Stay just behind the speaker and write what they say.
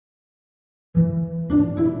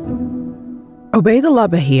Obaidullah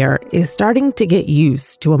Bahir is starting to get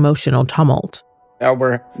used to emotional tumult.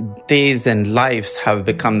 Our days and lives have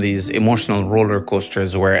become these emotional roller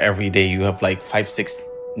coasters where every day you have like 5-6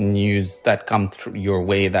 news that come through your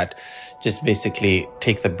way that just basically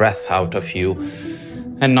take the breath out of you,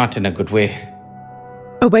 and not in a good way.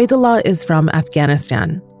 Obaidullah is from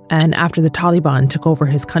Afghanistan, and after the Taliban took over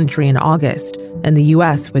his country in August and the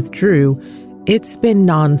U.S. withdrew, it's been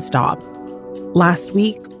nonstop. Last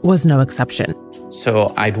week was no exception.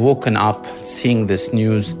 So I'd woken up seeing this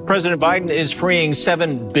news. President Biden is freeing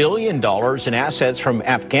 $7 billion in assets from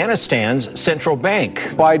Afghanistan's central bank.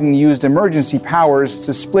 Biden used emergency powers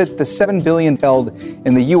to split the $7 billion held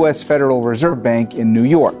in the U.S. Federal Reserve Bank in New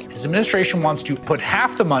York. His administration wants to put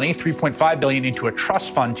half the money, $3.5 billion, into a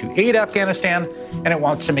trust fund to aid Afghanistan, and it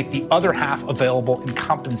wants to make the other half available in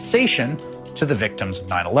compensation to the victims of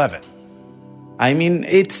 9/11. I mean,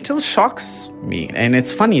 it still shocks me, and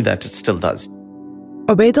it's funny that it still does.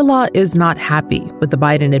 Obaidullah is not happy with the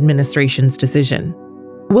Biden administration's decision.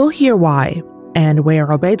 We'll hear why and where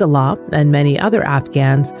Obaidullah and many other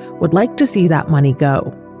Afghans would like to see that money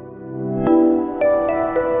go.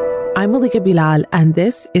 I'm Malika Bilal, and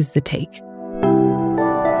this is The Take.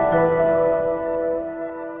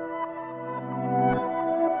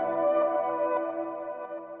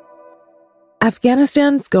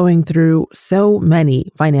 Afghanistan's going through so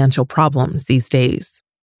many financial problems these days.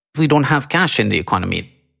 We don't have cash in the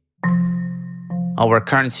economy. Our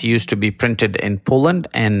currency used to be printed in Poland,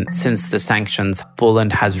 and since the sanctions,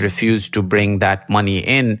 Poland has refused to bring that money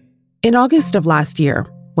in. In August of last year,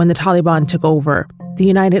 when the Taliban took over, the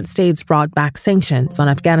United States brought back sanctions on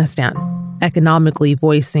Afghanistan, economically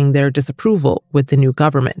voicing their disapproval with the new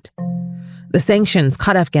government. The sanctions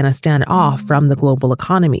cut Afghanistan off from the global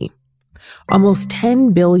economy. Almost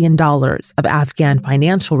 $10 billion of Afghan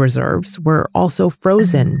financial reserves were also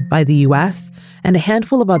frozen by the U.S. and a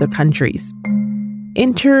handful of other countries.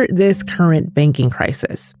 Enter this current banking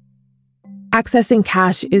crisis. Accessing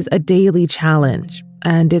cash is a daily challenge,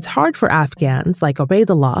 and it's hard for Afghans like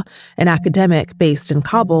Obaidullah, an academic based in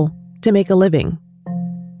Kabul, to make a living.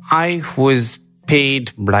 I was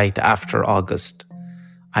paid right after August.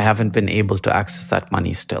 I haven't been able to access that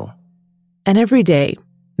money still. And every day,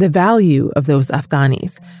 the value of those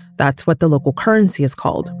Afghanis, that's what the local currency is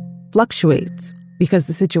called, fluctuates because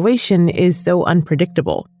the situation is so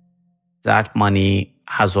unpredictable. That money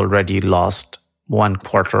has already lost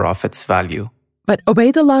 1/4 of its value. But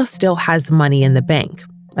Obaidullah still has money in the bank,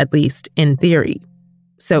 at least in theory.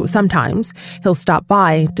 So sometimes he'll stop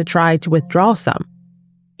by to try to withdraw some.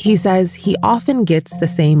 He says he often gets the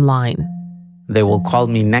same line. They will call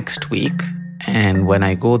me next week. And when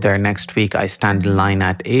I go there next week, I stand in line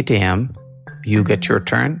at 8 a.m. You get your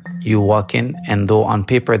turn, you walk in, and though on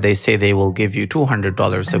paper they say they will give you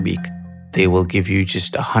 $200 a week, they will give you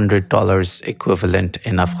just $100 equivalent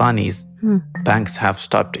in Afghanis. Banks have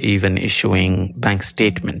stopped even issuing bank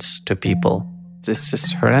statements to people. It's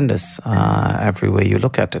just horrendous every way you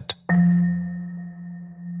look at it.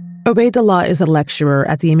 Obaidullah is a lecturer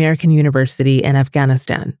at the American University in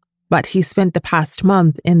Afghanistan, but he spent the past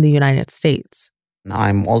month in the United States.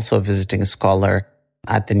 I'm also a visiting scholar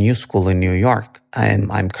at the New School in New York, and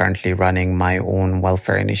I'm currently running my own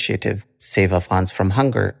welfare initiative, Save Afghans from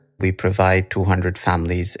Hunger. We provide 200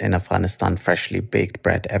 families in Afghanistan freshly baked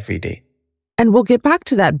bread every day. And we'll get back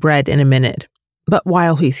to that bread in a minute. But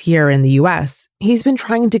while he's here in the U.S., he's been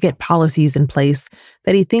trying to get policies in place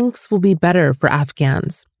that he thinks will be better for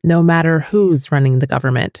Afghans, no matter who's running the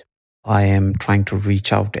government. I am trying to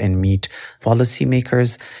reach out and meet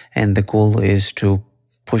policymakers, and the goal is to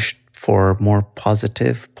push for more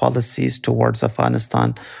positive policies towards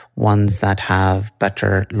Afghanistan, ones that have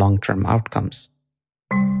better long-term outcomes.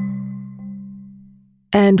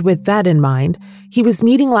 And with that in mind, he was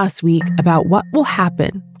meeting last week about what will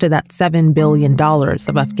happen to that $7 billion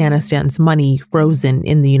of Afghanistan's money frozen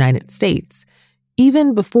in the United States,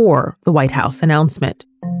 even before the White House announcement.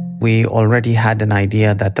 We already had an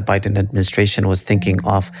idea that the Biden administration was thinking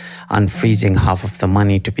of unfreezing half of the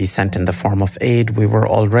money to be sent in the form of aid. We were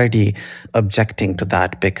already objecting to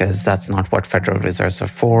that because that's not what federal reserves are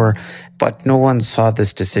for. But no one saw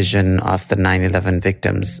this decision of the 9/11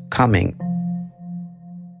 victims coming.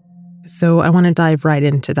 So I want to dive right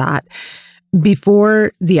into that.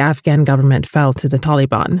 Before the Afghan government fell to the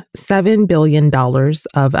Taliban, $7 billion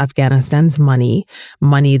of Afghanistan's money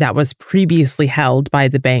that was previously held by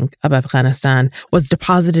the Bank of Afghanistan, was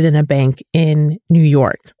deposited in a bank in New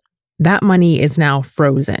York. That money is now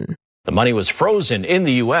frozen. The money was frozen in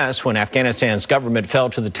the U.S. when Afghanistan's government fell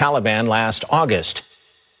to the Taliban last August.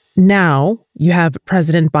 Now you have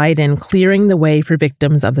President Biden clearing the way for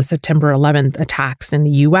victims of the September 11th attacks in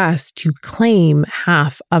the U.S. to claim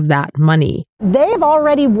half of that money. They've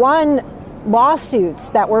already won lawsuits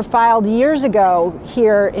that were filed years ago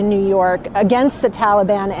here in New York against the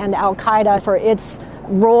Taliban and al-Qaeda for its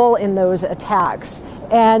role in those attacks.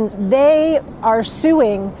 And they are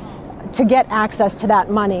suing to get access to that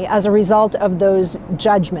money as a result of those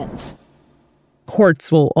judgments.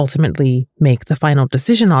 Courts will ultimately make the final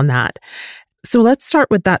decision on that. So let's start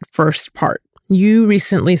with that first part. You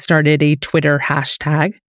recently started a Twitter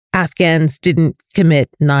hashtag, Afghans Didn't Commit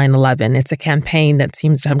 9/11. It's a campaign that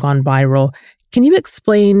seems to have gone viral. Can you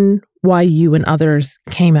explain why you and others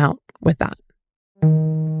came out with that?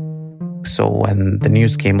 So when the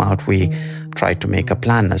news came out, we tried to make a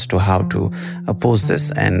plan as to how to oppose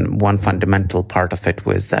this. And one fundamental part of it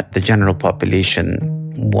was that the general population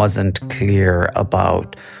wasn't clear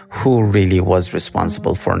about who really was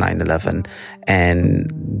responsible for 9/11.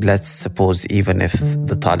 And let's suppose even if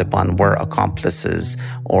the Taliban were accomplices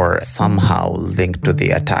or somehow linked to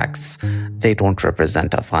the attacks, they don't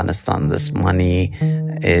represent Afghanistan. This money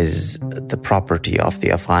is the property of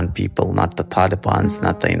the Afghan people, not the Taliban's,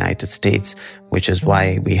 not the United States, which is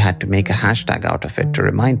why we had to make a hashtag out of it to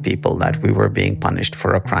remind people that we were being punished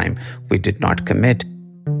for a crime we did not commit.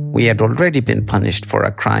 We had already been punished for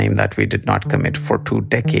a crime that we did not commit for 2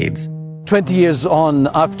 decades. 20 years on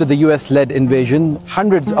after the US-led invasion,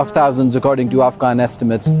 hundreds of thousands, according to Afghan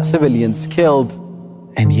estimates, civilians killed.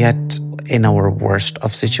 And yet, in our worst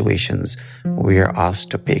of situations, we are asked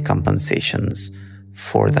to pay compensations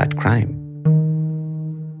for that crime.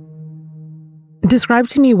 Describe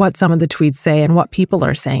to me what some of the tweets say and what people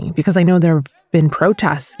are saying, because I know there have been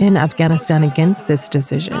protests in Afghanistan against this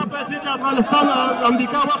decision.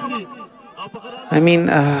 I mean,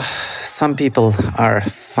 some people are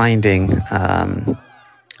finding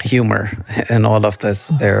humor in all of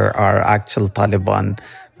this. There are actual Taliban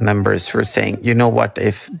members who are saying, you know what,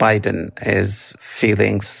 if Biden is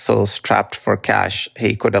feeling so strapped for cash,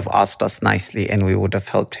 he could have asked us nicely and we would have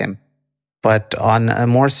helped him. But on a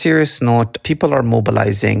more serious note, people are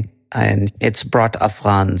mobilizing, and it's brought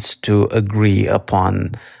Afghans to agree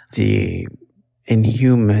upon the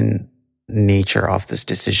inhuman nature of this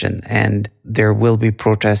decision. And there will be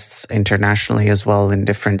protests internationally as well in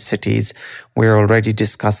different cities. We're already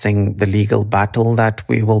discussing the legal battle that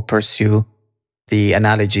we will pursue. The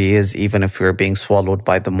analogy is, even if we're being swallowed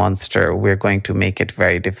by the monster, we're going to make it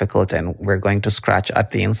very difficult and we're going to scratch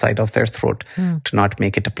at the inside of their throat to not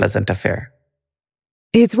make it a pleasant affair.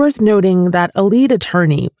 It's worth noting that a lead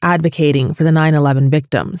attorney advocating for the 9/11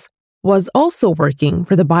 victims was also working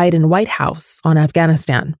for the Biden White House on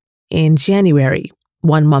Afghanistan in January,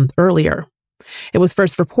 1 month earlier. It was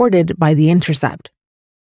first reported by The Intercept.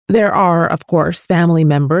 There are, of course, family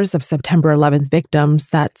members of September 11th victims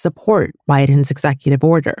that support Biden's executive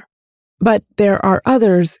order. But there are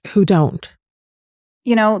others who don't.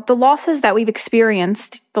 You know, the losses that we've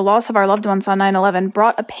experienced, the loss of our loved ones on 9/11,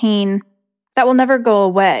 brought a pain that will never go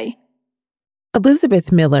away.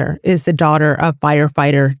 Elizabeth Miller is the daughter of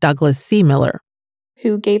firefighter Douglas C. Miller,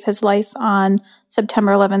 who gave his life on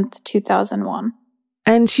September 11th, 2001.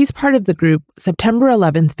 And she's part of the group September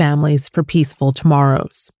 11th Families for Peaceful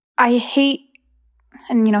Tomorrows. I hate,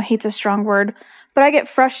 and hate's a strong word, but I get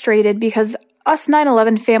frustrated because us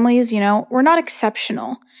 9/11 families, we're not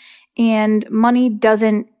exceptional. And money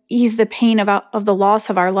doesn't ease the pain of the loss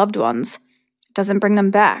of our loved ones. It doesn't bring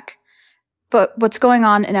them back. But what's going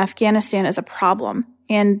on in Afghanistan is a problem,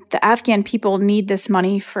 and the Afghan people need this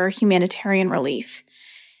money for humanitarian relief.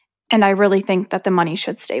 And I really think that the money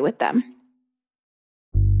should stay with them.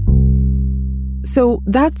 So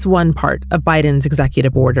that's one part of Biden's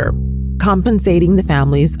executive order, compensating the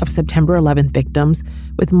families of September 11th victims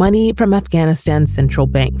with money from Afghanistan's central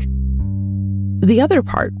bank. The other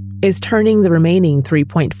part is turning the remaining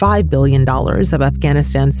 $3.5 billion of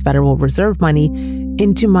Afghanistan's Federal Reserve money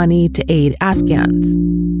into money to aid Afghans.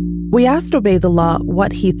 We asked Obeidullah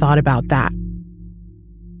what he thought about that.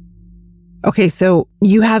 Okay, so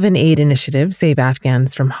you have an aid initiative, Save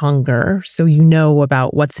Afghans from Hunger, so you know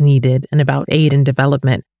about what's needed and about aid and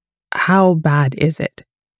development. How bad is it?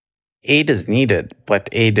 Aid is needed, but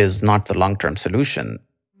aid is not the long-term solution.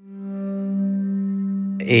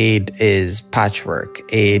 Aid is patchwork.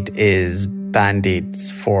 Aid is band-aids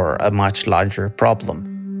for a much larger problem.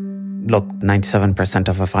 Look, 97%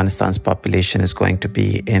 of Afghanistan's population is going to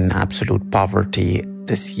be in absolute poverty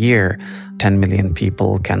this year. 10 million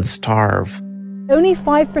people can starve. Only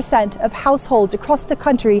 5% of households across the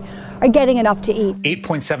country are getting enough to eat.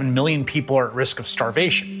 8.7 million people are at risk of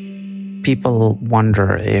starvation. People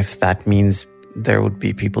wonder if that means there would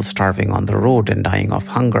be people starving on the road and dying of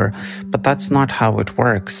hunger. But that's not how it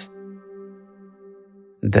works.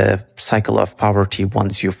 The cycle of poverty,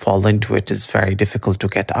 once you fall into it, is very difficult to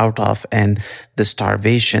get out of, and the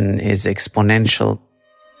starvation is exponential.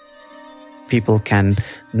 People can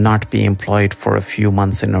not be employed for a few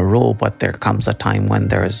months in a row, but there comes a time when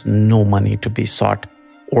there is no money to be sought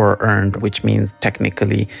or earned, which means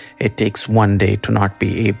technically it takes one day to not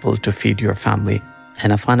be able to feed your family.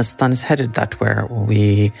 And Afghanistan is headed that way.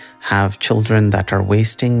 We have children that are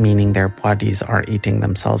wasting, meaning their bodies are eating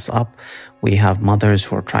themselves up. We have mothers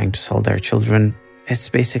who are trying to sell their children. It's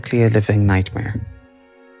basically a living nightmare.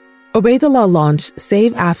 Obaidullah launched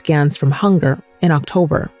Save Afghans from Hunger in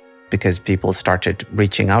October. Because people started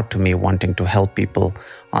reaching out to me, wanting to help people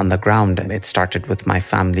on the ground. And it started with my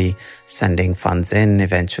family sending funds in.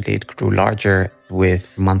 Eventually, it grew larger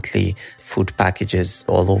with monthly food packages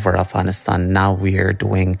all over Afghanistan. Now we are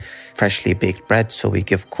doing freshly baked bread. So we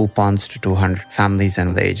give coupons to 200 families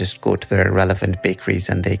and they just go to their relevant bakeries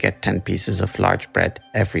and they get 10 pieces of large bread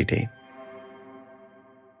every day.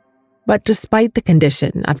 But despite the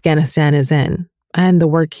condition Afghanistan is in and the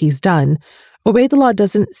work he's done, Obaidullah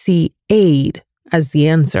doesn't see aid as the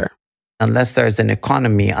answer. Unless there's an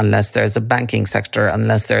economy, unless there's a banking sector,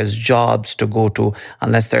 unless there's jobs to go to,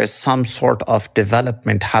 unless there's some sort of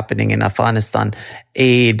development happening in Afghanistan,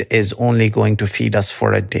 aid is only going to feed us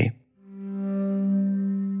for a day.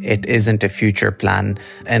 It isn't a future plan.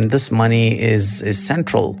 And this money is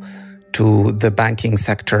central to the banking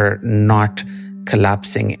sector not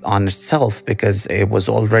collapsing on itself, because it was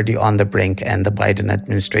already on the brink and the Biden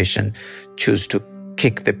administration chose to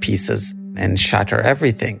kick the pieces and shatter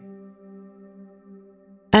everything.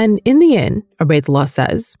 And in the end, Obaidullah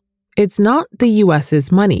says, it's not the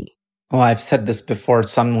US's money. Oh, I've said this before.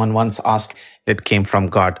 Someone once asked, it came from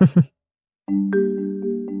God.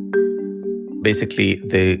 Basically,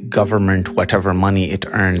 the government, whatever money it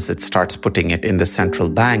earns, it starts putting it in the central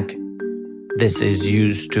bank. This is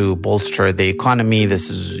used to bolster the economy. This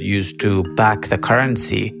is used to back the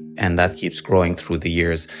currency. And that keeps growing through the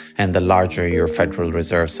years. And the larger your federal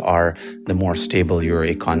reserves are, the more stable your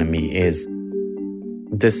economy is.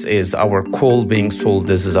 This is our coal being sold.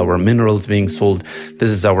 This is our minerals being sold. This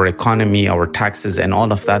is our economy, our taxes, and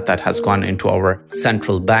all of that has gone into our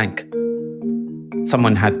central bank.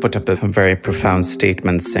 Someone had put up a very profound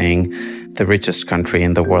statement saying the richest country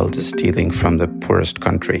in the world is stealing from the poorest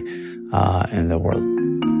country in the world.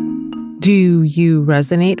 Do you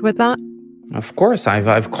resonate with that? Of course.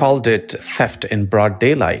 I've called it theft in broad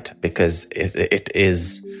daylight because it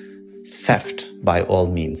is theft by all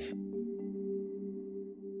means.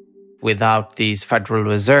 Without these federal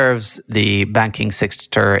reserves, the banking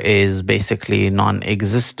sector is basically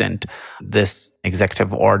non-existent. This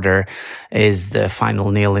executive order is the final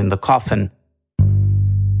nail in the coffin.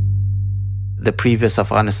 The previous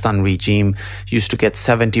Afghanistan regime used to get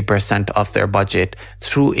 70% of their budget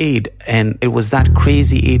through aid. And it was that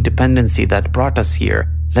crazy aid dependency that brought us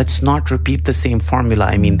here. Let's not repeat the same formula.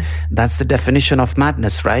 I mean, that's the definition of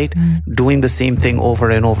madness, right? Doing the same thing over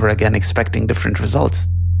and over again, expecting different results.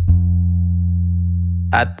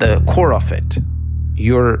 At the core of it,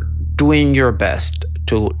 you're doing your best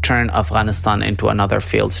to turn Afghanistan into another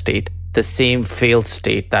failed state. The same failed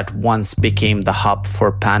state that once became the hub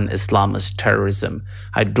for pan-Islamist terrorism.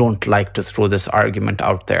 I don't like to throw this argument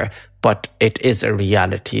out there, but it is a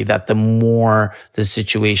reality that the more the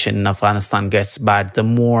situation in Afghanistan gets bad, the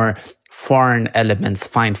more foreign elements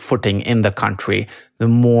find footing in the country, the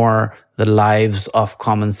more the lives of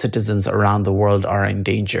common citizens around the world are in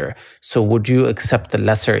danger. So would you accept the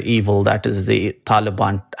lesser evil that is the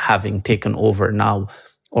Taliban having taken over now,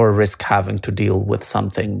 or risk having to deal with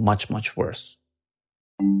something much, much worse?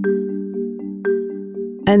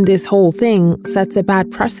 And this whole thing sets a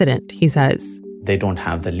bad precedent, he says. They don't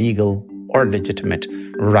have the legal or legitimate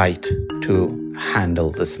right to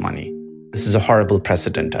handle this money. This is a horrible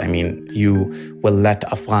precedent. I mean, you will let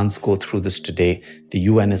Afghans go through this today. The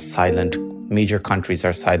UN is silent. Major countries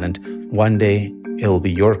are silent. One day, it'll be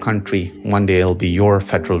your country. One day, it'll be your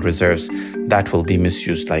federal reserves that will be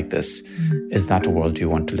misused like this. Is that a world you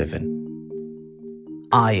want to live in?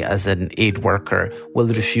 I, as an aid worker, will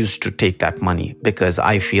refuse to take that money because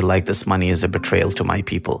I feel like this money is a betrayal to my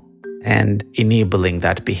people. And enabling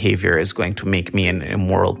that behavior is going to make me an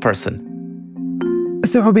immoral person.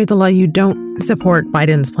 So, Obaidullah, you don't support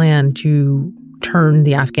Biden's plan to turn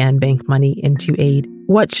the Afghan bank money into aid.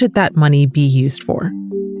 What should that money be used for?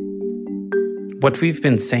 What we've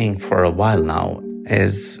been saying for a while now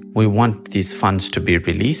is we want these funds to be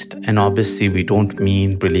released. And obviously, we don't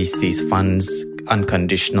mean release these funds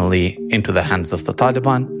unconditionally into the hands of the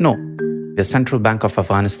Taliban. No. The Central Bank of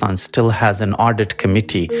Afghanistan still has an audit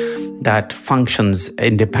committee that functions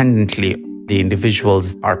independently. The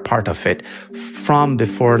individuals are part of it from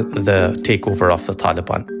before the takeover of the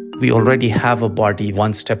Taliban. We already have a body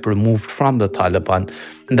one step removed from the Taliban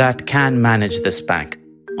that can manage this bank.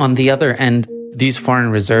 On the other end, these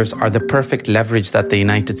foreign reserves are the perfect leverage that the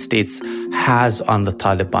United States has on the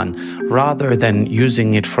Taliban. Rather than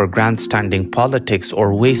using it for grandstanding politics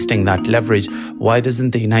or wasting that leverage, why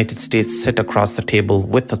doesn't the United States sit across the table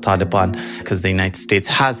with the Taliban? Because the United States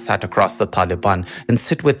has sat across the Taliban and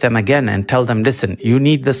sit with them again and tell them, listen, you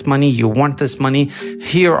need this money, you want this money,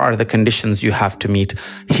 here are the conditions you have to meet.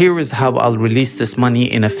 Here is how I'll release this money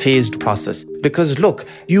in a phased process. Because look,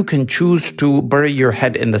 you can choose to bury your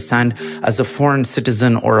head in the sand as a foreign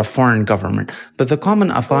citizen or a foreign government. But the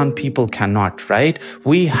common Afghan people cannot, right?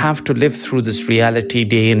 We have to live through this reality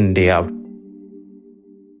day in and day out.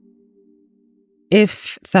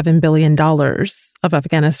 If $7 billion of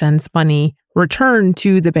Afghanistan's money returned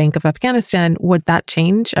to the Bank of Afghanistan, would that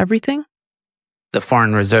change everything? The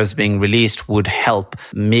foreign reserves being released would help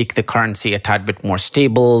make the currency a tad bit more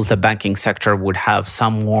stable. The banking sector would have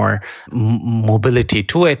some more mobility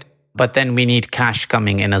to it. But then we need cash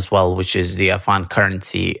coming in as well, which is the Afghan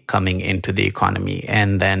currency coming into the economy.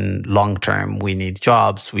 And then long term, we need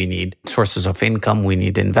jobs, we need sources of income, we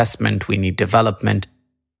need investment, we need development.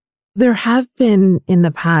 There have been in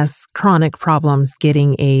the past chronic problems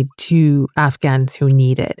getting aid to Afghans who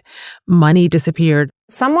need it. Money disappeared.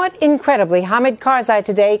 Somewhat incredibly, Hamid Karzai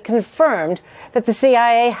today confirmed that the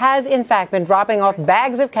CIA has in fact been dropping off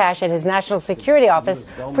bags of cash at his National Security Office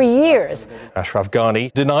for years. Ashraf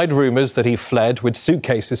Ghani denied rumors that he fled with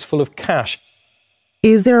suitcases full of cash.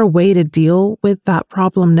 Is there a way to deal with that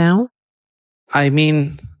problem now? I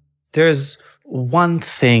mean, there's one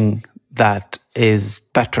thing that is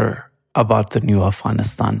better about the new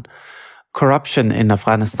Afghanistan. Corruption in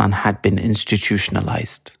Afghanistan had been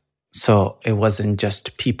institutionalized. So it wasn't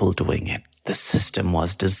just people doing it. The system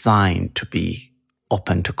was designed to be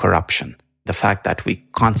open to corruption. The fact that we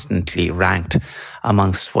constantly ranked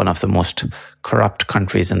amongst one of the most corrupt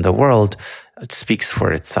countries in the world, it speaks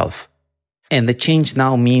for itself. And the change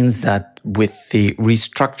now means that with the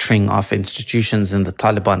restructuring of institutions and the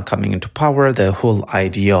Taliban coming into power, the whole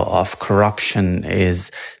idea of corruption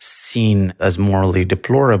is seen as morally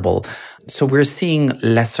deplorable. So we're seeing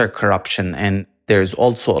lesser corruption, and there's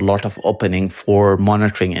also a lot of opening for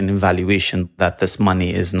monitoring and evaluation that this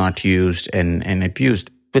money is not used and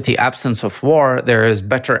abused. With the absence of war, there is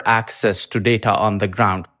better access to data on the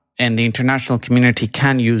ground. And the international community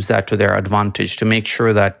can use that to their advantage to make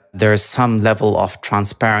sure that there is some level of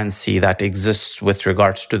transparency that exists with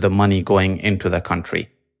regards to the money going into the country.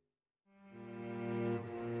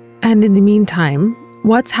 And in the meantime,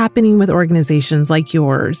 what's happening with organizations like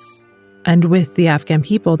yours and with the Afghan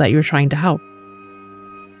people that you're trying to help?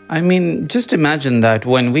 I mean, just imagine that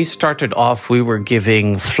when we started off, we were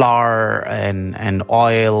giving flour and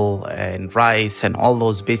oil and rice and all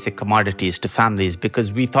those basic commodities to families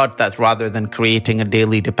because we thought that rather than creating a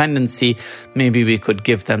daily dependency, maybe we could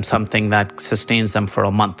give them something that sustains them for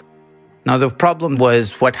a month. Now, the problem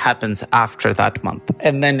was what happens after that month.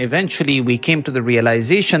 And then eventually we came to the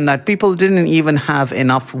realization that people didn't even have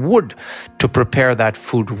enough wood to prepare that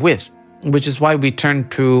food with, which is why we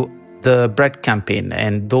turned to the bread campaign.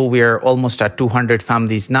 And though we're almost at 200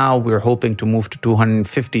 families now, we're hoping to move to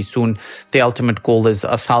 250 soon. The ultimate goal is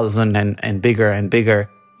 1,000 and bigger and bigger.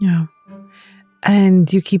 Yeah.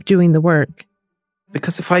 And you keep doing the work.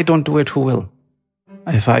 Because if I don't do it, who will?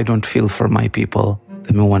 If I don't feel for my people,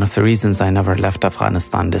 then one of the reasons I never left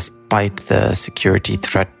Afghanistan, despite the security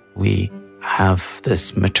threat, we have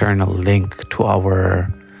this maternal link to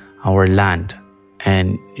our land.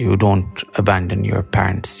 And you don't abandon your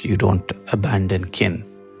parents, you don't abandon kin,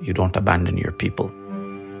 you don't abandon your people.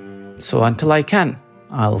 So until I can,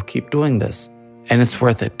 I'll keep doing this. And it's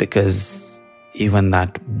worth it because even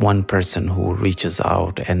that one person who reaches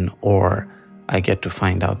out or I get to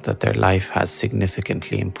find out that their life has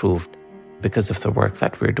significantly improved because of the work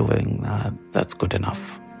that we're doing, that's good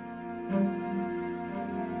enough.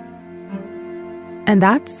 And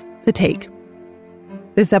that's The Take.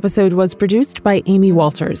 This episode was produced by Amy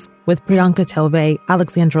Walters with Priyanka Tilve,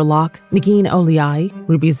 Alexandra Locke, Nagin Oliai,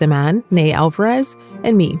 Ruby Zaman, Nay Alvarez,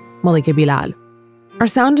 and me, Malika Bilal. Our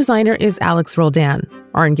sound designer is Alex Roldan.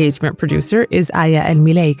 Our engagement producer is Aya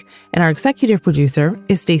El-Mileik, and our executive producer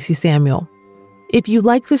is Stacey Samuel. If you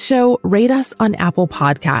like the show, rate us on Apple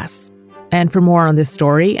Podcasts. And for more on this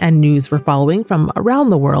story and news we're following from around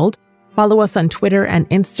the world, follow us on Twitter and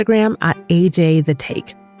Instagram at AJ The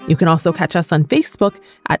Take. You can also catch us on Facebook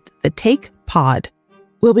at The Take Pod.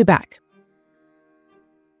 We'll be back